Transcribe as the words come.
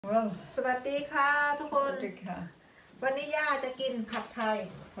Well สวัสดีค่ะทุกคน Rika. วันนี้ย่าจะกินผัดไทย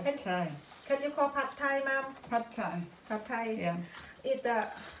Pad Thai. Can you call ผัดไทยมัม Pad Thai. ผัดไทย Yeah. It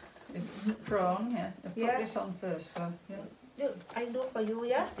It's prawn, yeah. I put Yeah. this on first, so yeah. I do for you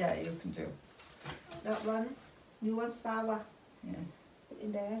yeah Yeah, you can do. That one You want sour Yeah. Put in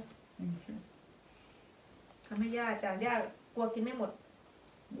there Thank you. ทำให้ย่าจ้ะย่ากลัวกินไม่หมด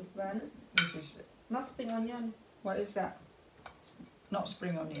This one This is Not spring onion what is that? Not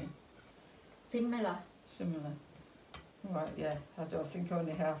spring onion. ซิมไหมล่ะ Similar. Right, yeah. I don't think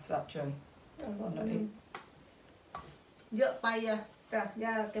only half that, Joy. Oh, no, เยอะไปอ่ะจ้ะย่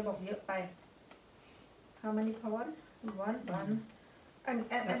าแกบอกเยอะไป How many prawn one and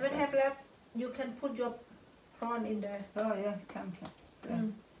when have left you can put your prawn in there Oh, yeah, can't.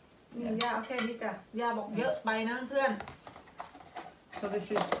 นี่ย่าเอาแค่นี้จ้ะย่าบอกเยอะไปนะเพื่อน So this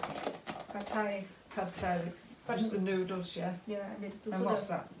is ผัดไทย Pad Thai, just the noodles, yeah. Yeah And what's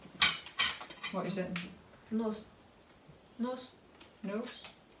that? What is it? Nose Nose?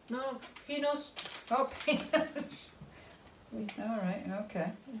 No he knows Oh, peanuts. All right, okay.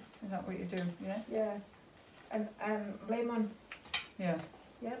 Is that what you do? Yeah. Yeah and lemon Yeah.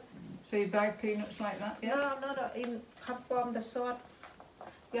 Yep. So you buy peanuts like that? Yeah. No in come from the sauce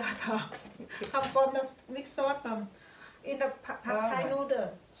ย่าทำ come from the mixed sauce in the ผัดไทย noodle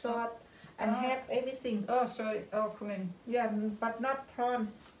sauce and have everything Oh, so it all come in? Yeah but not prawn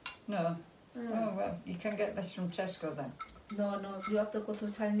No. Oh well, you can get this from Tesco then. No you have to go to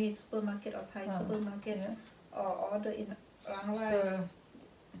Chinese supermarket or Thai supermarket Yeah. or order in online So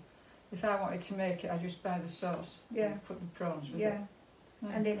if I wanted to make it, I just buy the sauce. Yeah. And put the prawns with Yeah it. Oh,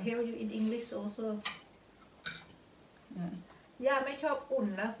 and they okay. tell you in English also Yeah. ย่าไม่ชอบอุ่น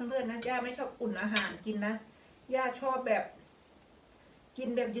นะเพื่อนๆนะย่าไม่ชอบอุ่นอาหารกินนะย่าชอบแบบกิน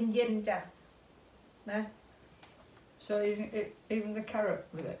แบบเย็นๆจ้ะนะ So isn't it even the carrot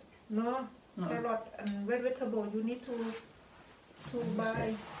with it? No No. carrot and vegetable you need to buy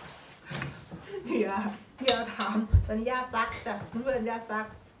ย่าถามตอนนี้ย่าซักจ้ะเพื่อนๆย่าซัก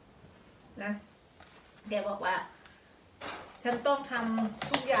นะแกบอกว่า ฉันต้องทำ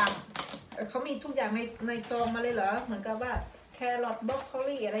ทุกอย่างเขามีทุกอย่างในซองมาเลยเหรอเหมือนกับว่าแครอทบรอกโค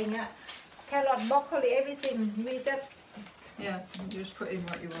ลีอะไรเงี้ยแครอทบรอกโคลี everything we just Yeah, you just put in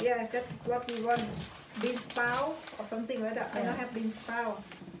what you want. yeah just what we want bean sprout or something like that I don't have bean sprout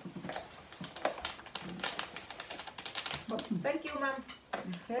thank you mom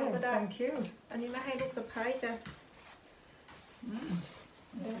Okay, thank you. อันนี้ไม่ให้ลูกสะพ้ายจ้ะ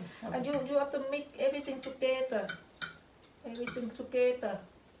Yeah. and you have to mix everything together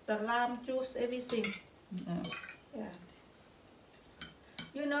the lime juice everything Yeah. yeah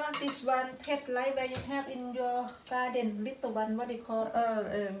you know this one pet light where you have in your garden little one what they call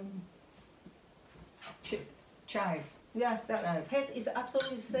Chive. yeah the Chive. pet is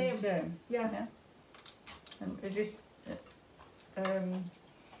absolutely same Same. yeah And is this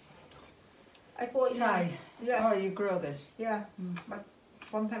I go in Thai? yeah Oh, you grow this. yeah but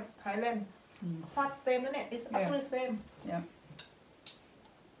from Thailand hot same นั่นแหละ it's absolutely same Yeah.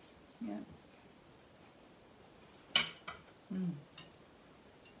 Yeah.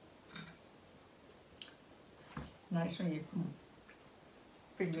 Nice when you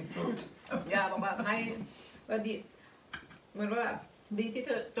bring me food. อย่าบอกว่าให้ว่าดีเหมือนว่าดีที่เธ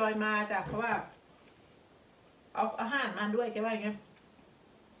อจอยมาจ้ะเพราะว่าเอาอาหารมาด้วยแกว่าอย่างเงี้ย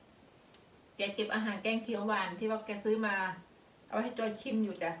แกเก็บอาหารแกงเขียวหวานที่ว่าแกซื้อมาเอาให้จอยชิมอ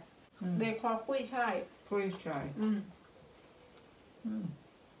ยู่จ้ะเดคอกุ้ยช่าย Please try.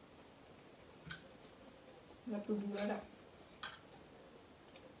 แล้วดูแล้วล่ะ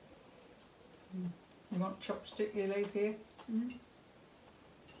You want chopstick you leave here?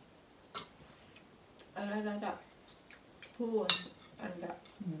 อะไรดับพูดอันดับ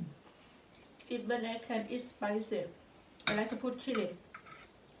If when I can eat spicy I like to put chili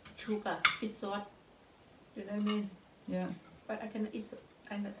sugar eat sauce you know what I mean Yeah. but I cannot eat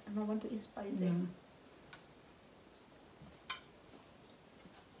I don't want to eat spicy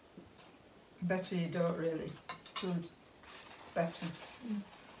Better you don't really. Good. Better.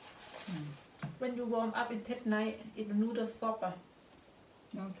 when you warm up in that night it noodle soup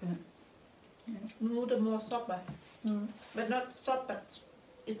Okay. noodle more soup but not soft but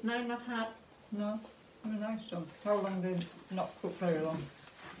it's nice not hard No. Oh, nice one. How long they not cook very long?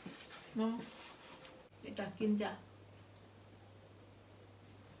 no จะกินจ้ะ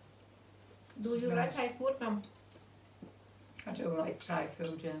Do you like Thai food mom I do like Thai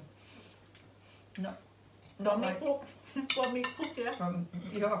food, yeah. Not for me like cook for me cook yeah from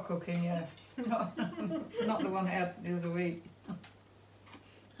your cooking, yeah. Not the one I had the other week.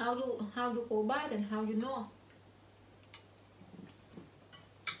 how you go by and how you know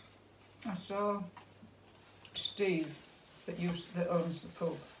I saw Steve that owns the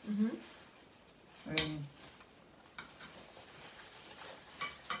pub.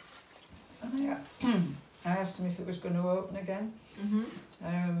 I asked him if it was going to open again.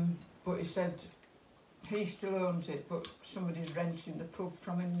 But he said he still owns it, but somebody's renting the pub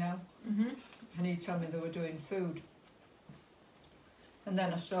from him now. And he told me they were doing food. And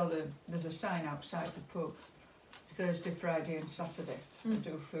then I saw there's a sign outside the pub, Thursday, Friday and Saturday, they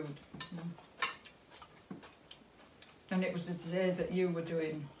do food. And it was the day that you were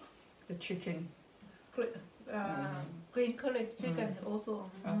doing the chicken. Green curry chicken also.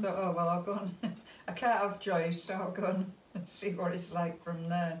 I thought, oh well, I'll go and I can't have Joyce, so I'll go and see what it's like from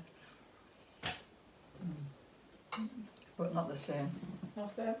there. But not the same.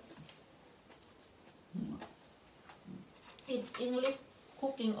 Okay. It's English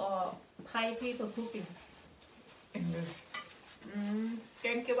cooking or Thai people cooking? English. แก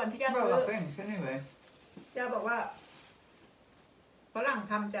งเขียวหวานที่ย่า Well, I think anyway. ย่าบอกว่าฝรั่ง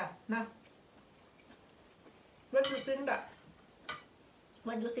ทำจ้ะนะ What do you think that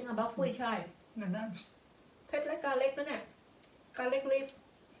What do you think about กุ้ยช่าย Nice. เท็ดและกาเล็กนั่นเนี่ยกาเล็กลีฟ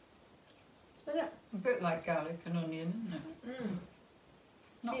นั่นเนี่ย A bit like garlic and onion, isn't it?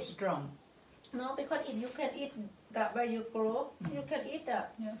 Not strong. No, because if you can eat that where you grow, you can eat that.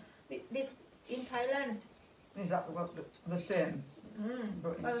 Yeah. This in Thailand. Is that what the same?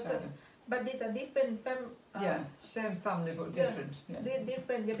 But in Thailand. But these are different yeah, same family but different. Yeah.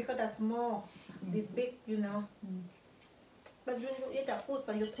 Different, yeah, because they're small. This big, you know. But when you eat that food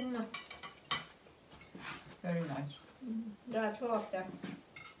for your tumor. Very nice. ย่าชอบจ้ะ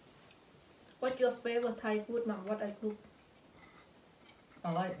What's your favorite Thai food, Mom? What I cook? I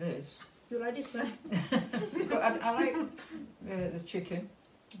like this. You like this one? But I like the chicken.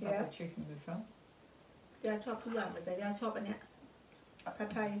 Yeah. Like the chicken before. ย่าชอบทุกอย่างแต่ย่าชอบอันเนี้ยผัด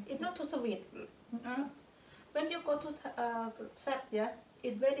ไทย It's not too sweet. No. When you go to set, yeah,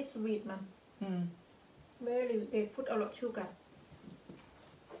 it's very sweet, man. Very, they put a lot of sugar.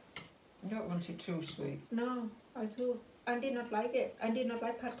 You don't want it too sweet. No, I too. I did not like it. I did not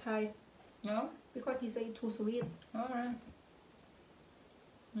like pad thai. No? Because he said it's too sweet. Alright.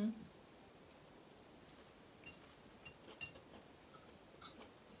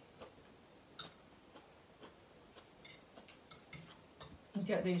 You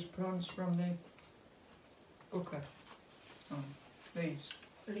get these prawns from the hooker. Oh, these.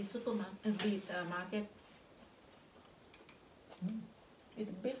 Read supermarket. Read market.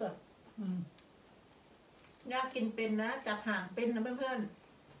 It's bigger. ย่ากินเป็นนะจับห่างเป็นนะเพื่อน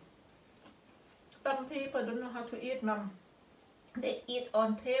ๆ Some people don't know how to eat, Mom. They eat on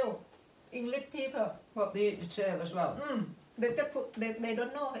tail. English people. What, they eat the tail as well? They just put. They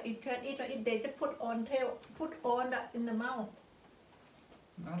don't know it can eat or eat. They just put on tail. Put on that in the mouth.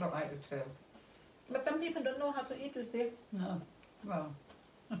 I don't like the tail. But some people don't know how to eat. You see. No. Well.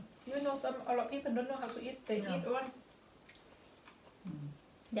 You know, a lot of people don't know how to eat. They eat on.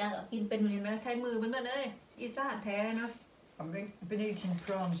 ย่ากินเป็นเหมือนไหมใช้มือเพื่อนๆเอ้ยอีสานแท้เนาะ I've been eating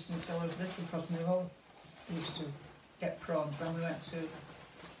prawns since I was little because my mum used to get prawns when we went to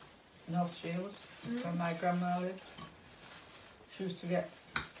North Shields, where my grandma lived. She used to get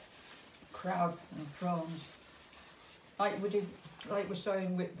crab and prawns, like we saw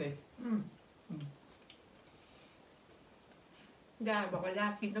in Whitby. ย่าบอกว่าย่า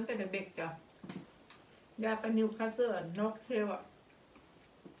กินตั้งแต่เด็กๆจ้ะย่าไปนิวคาสเซิลนอร์ทเทลอ่ะ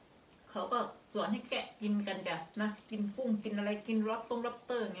เขาก็สอนให้แกะกินกันจ้ะนะกินกุ้งกินอะไรกินล็อบเ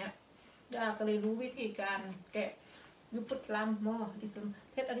ตอร์อย่างเงี้ยย่าก็เลยรู้วิธีการแกะยูพุตลัมหม้อดิฉัน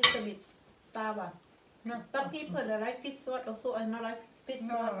เทสอลิซาบิสซาบะตั้งพี่เปิดอะไรฟิชซอสเอาโซ่อันนั้นอะไรฟิชซ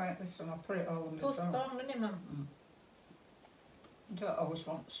No, อส I like this one. I put it all in ทู the สตอง bone. นั่นเนี่ยมั้ง You don't always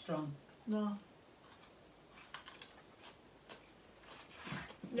want strong. เนาะ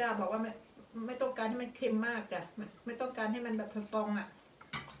ย่าบอกว่าไม่ต้องการให้มันเค็มมากจ้ะไม่ต้องการให้มันแบบสตรองอ่ะ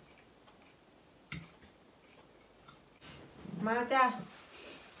มาจ้ะ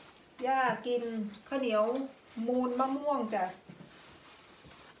ย่ากินข้าวเหนียวมูนมะม่วงจ้ะ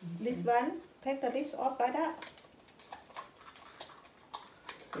This one take the list off like that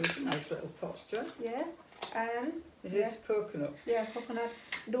It's a nice little posture. yeah and Is this coconut? yeah coconut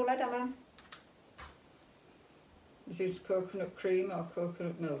ดูแล้วจ้ะมั้ง Is it coconut cream or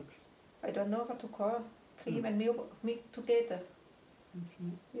coconut milk? I don't know what to call cream and milk mix together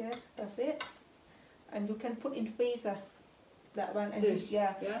yeah that's it and you can put in freezer that one and This,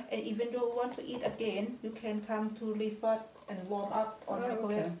 yeah yeah? and even though you want to eat again you can come to refresh and warm up on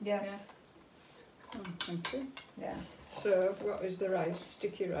microwave yeah Oh, thank you. yeah So, what is the rice?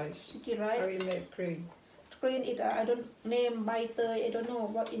 Sticky rice? sticky rice How you make cream? screen it I don't name ใบเตย I don't know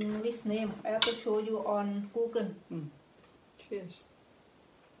what English name I have to show you on Google Cheers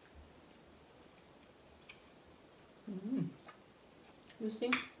you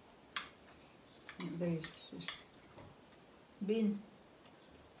see these bean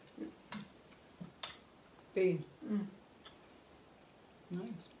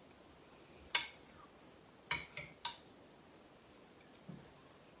nice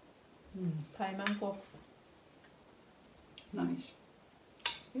Thai mango nice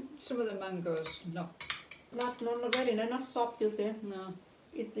some of the mangoes not very nice not soft you see no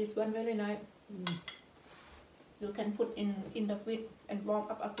it is one very nice you can put in the fridge and warm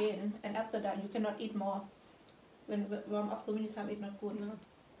up again and after that you cannot eat more when warm up so many times it's not good no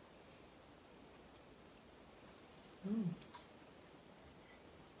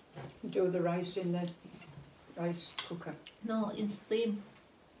Do the rice in the rice cooker? No, in steam.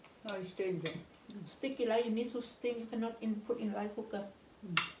 Oh, you steamed it. Sticky like you need to steam. You cannot put in rice cooker.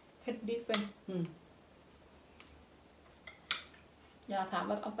 It's different. อย่าถาม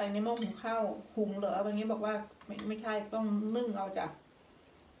ว่าเอาใส่ในหม้อหุงข้าวหุงเหรอแบบนี้บอกว่าไม่ใช่ต้องนึ่งเอาจ้ะ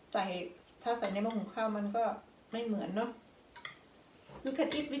ใส่ถ้าใส่ในหม้อหุงข้าวมันก็ไม่เหมือนเนาะ You can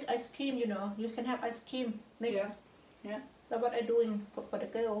eat with ice cream, you know. You can have ice cream. Yeah. That's what I doing for the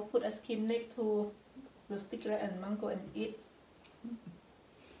girl. Put ice cream next to the sticky and mango and eat.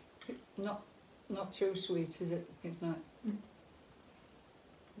 Not too sweet, is it? It's not.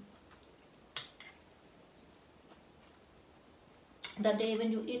 The day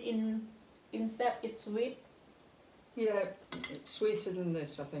when you eat in sap, it's sweet. Yeah, it's sweeter than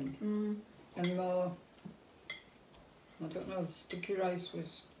this, I think. And more. I don't know. The sticky rice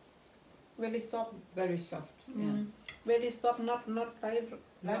was very soft. Very soft. Yeah. Very soft, not like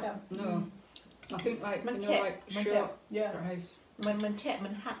No. I think likeมัน you แฉะ know, like มันแฉะ short yeah rice. มันแฉะมั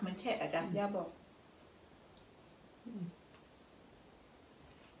นหักมันแฉะอาจารย์ย่าบอก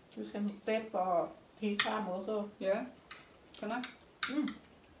You can save for tea time also. Yeah. Can I?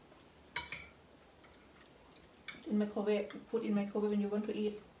 In microwave, put in microwave when you want to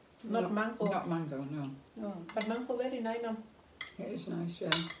eat. Not mango. Not mango, no. No, but mango very nice, ma'am. It is nice,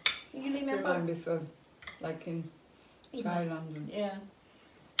 yeah. You remember? Remind me for like in Thailand. And Yeah.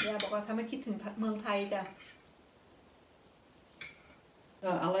 ย่าบอกว่าทำให้คิดถึงเมืองไทยจ้ะ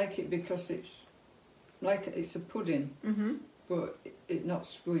I like it because it's a pudding, but it's not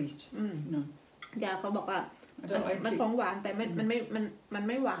sweet. No. ย่าเขาบอกว่า I don't like มัน it. ของหวานแต่มัน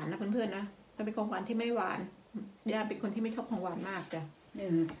ไม่หวานนะเพื่อนๆนะมันเป็นของหวานที่ไม่หวานย่าเป็นคนที่ไม่ชอบของหวานมากจ้ะ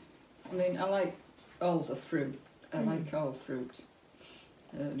Yeah. I mean, I like all the fruit. I like all fruit.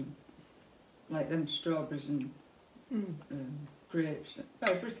 Like them strawberries and grapes,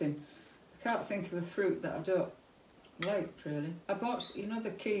 everything. I can't think of a fruit that I don't like really. I bought, you know,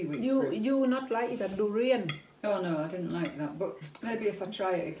 the kiwi fruit. You not like it a durian. Oh no, I didn't like that. But maybe if I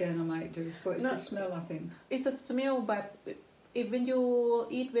try it again, I might do. But it's the smell, I think. It's a smell, but when you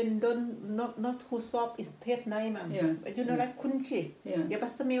eat when not too soft, it tastes nice, man. Yeah. But you know, like crunchy. Yeah. Yeah,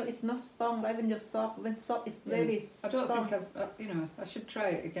 but smell is not strong. Like when you're soft, when soft, it's very I don't strong. think you know, I should try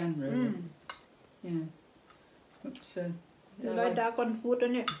it again, really. Yeah. But, You like dragon fruit,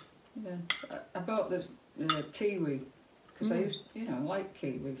 don't you? Yeah. I bought the kiwi because I used, you know, like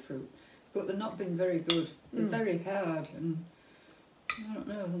kiwi fruit, but they've not been very good. They're very hard, and I don't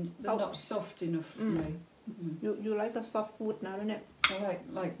know, they're not soft enough for me. You like the soft food now, don't you? I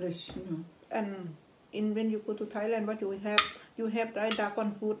like this, you know. And when you go to Thailand, what you have like dragon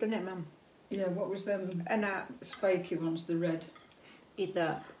fruit, don't you, ma'am? Yeah, what was them And spiky ones, the red? it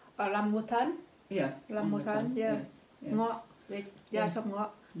rambutan. Yeah. Rambutan, yeah. เงาะยาชอบเงาะ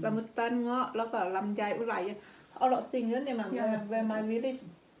ลำมุตันเงาะแล้วก็ลำไยอุไรเอาหลอดสิ่งนั้นเนี่ยมัน where my village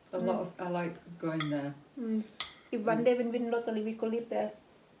A lot of I like going there. If one day when win lottery we go live there.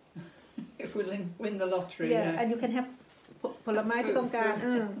 If we win the lottery, yeah. And you can have ผลไม้ที่ต้องการ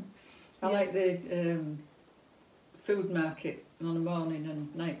I like the food market on the morning and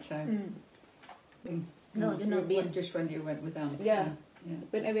night time. No, you know, just when you went with Anne. Yeah.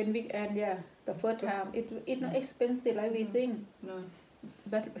 When I went weekend, yeah, the first time it's not expensive like we think. No.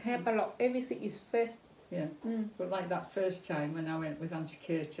 But have a lot. Everything is fresh. Yeah. But like that first time when I went with Auntie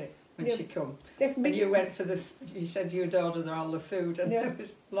Katie when she come, and you went for you said you'd order all the food and there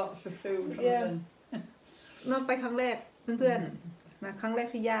was lots of food. Yeah. น้องไปครั้งแรกเพื่อนๆนะครั้งแรก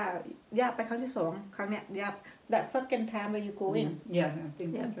ที่ย่าไปครั้งที่2ครั้งเนี้ยย่า that second time where you going. Yeah.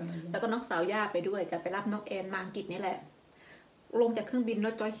 แล้วก็น้องสาวย่าไปด้วยจะไปรับน้องแอนมาอังกฤษนี่แหละลงจากเครื่องบินแล้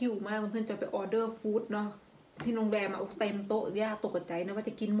วจอยหิวมากเพื่อนๆจะไปออเดอร์ฟู้ดเนาะที่โรงแรมเต็มโต๊ะย่าตกใจนะว่า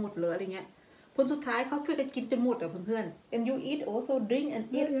จะกินหมดเลยอะไรเงี้ยผลสุดท้ายเขาช่วยกันกินจนหมดอ่ะเพื่อนๆ and you eat also drink and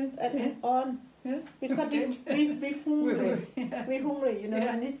eat and on Yeah, because we did. we hungry Yeah. we hungry you know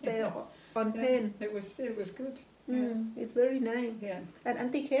Yeah. and it's stay on plane It was good. Yeah. it's very nice Yeah. and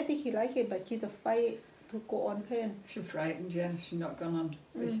Auntie Katie she like it but she's afraid to go on plane She's frightened, yeah. She's not gone on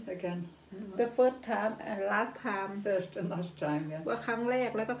again. the first time and last time First and last time, yeah. ว่าครั้งแรก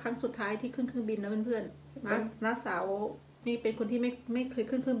แล้วก็ครั้งสุดท้ายที่ขึ้นเครื่องบินนะเพื่อนๆนะน้าสาวนี่เป็นคนที่ไม่เคย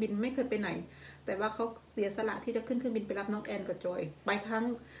ขึ้นเครื่องบินไม่เคยไปไหนแต่ว่าเขาเสียสละที่จะขึ้นเครื่องบินไปรับน้องแอนกับจอยไปขึ้น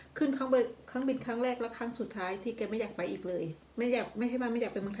เครื่องบินครั้งแรกและครั้งสุดท้ายที่แกไม่อยากไปอีกเลยไม่ให้มาไม่อยา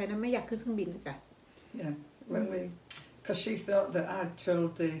กไปเมืองไทยนะไม่อยากขึ้นเครื่องบินนะจ๊ะ Yeah, because she thought that I'd told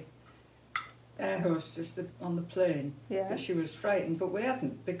the air hostess on the plane that she was frightened, but we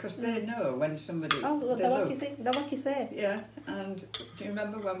hadn't because they know when somebody. Oh, they look. That's what she said. Yeah, and do you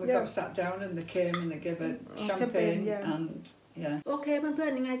remember when we got sat down and they came and they gave a champagne and yeah. โอเคเพื่อ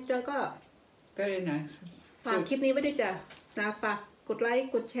นๆยังไงจอยก็ Very nice. ฝากคลิปนี้ไว้ด้วยจ้ะนะฝากกดไลค์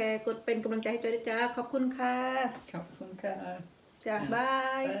กดแชร์กดเป็นกำลังใจให้จอยด้วยจ้าขอบคุณค่ะ ขอบคุณค่ะ จ้ะบา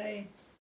ย Bye.